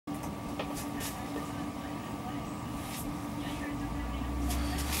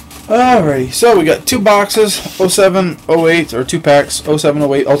Alrighty, so we got 2 boxes, 07, 08, or 2 packs, 07,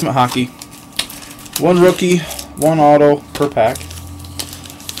 08 Ultimate Hockey. 1 rookie, 1 auto per pack.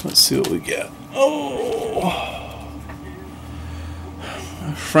 Let's see what we get. Oh,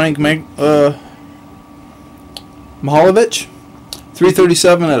 Frank Mahovlich,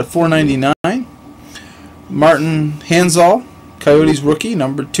 337 out of 499. Martin Hanzal, Coyotes rookie,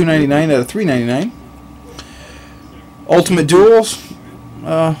 number 299 out of 399. Ultimate Duels,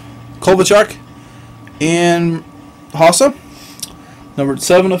 Kovalchuk and Hossa, number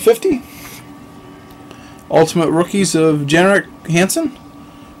 7 of 50. Ultimate Rookies of Jannik, Hansen,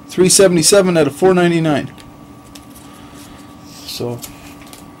 377 out of 499. So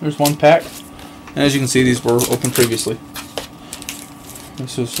there's 1 pack, and as you can see, these were opened previously.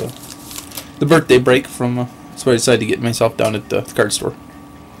 This is the birthday break from that's why I decided to get myself down at the card store.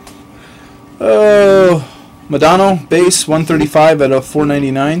 Modano base 135 out of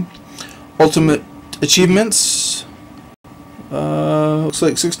 499. Ultimate achievements, looks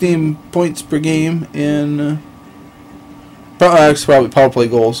like 16 points per game in probably power play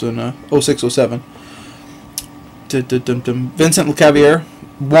goals in 06-07. Vincent Lecavalier,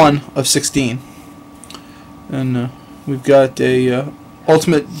 1 of 16. And we've got a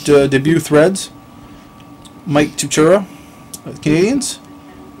ultimate debut threads, Mike Chipchura, Canadians.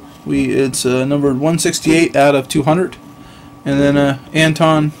 It's numbered 168 out of 200. And then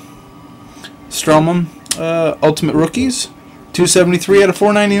Anton Stralman, Ultimate Rookies, 273 out of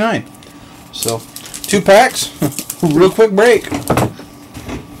 499. So 2 packs, real quick break.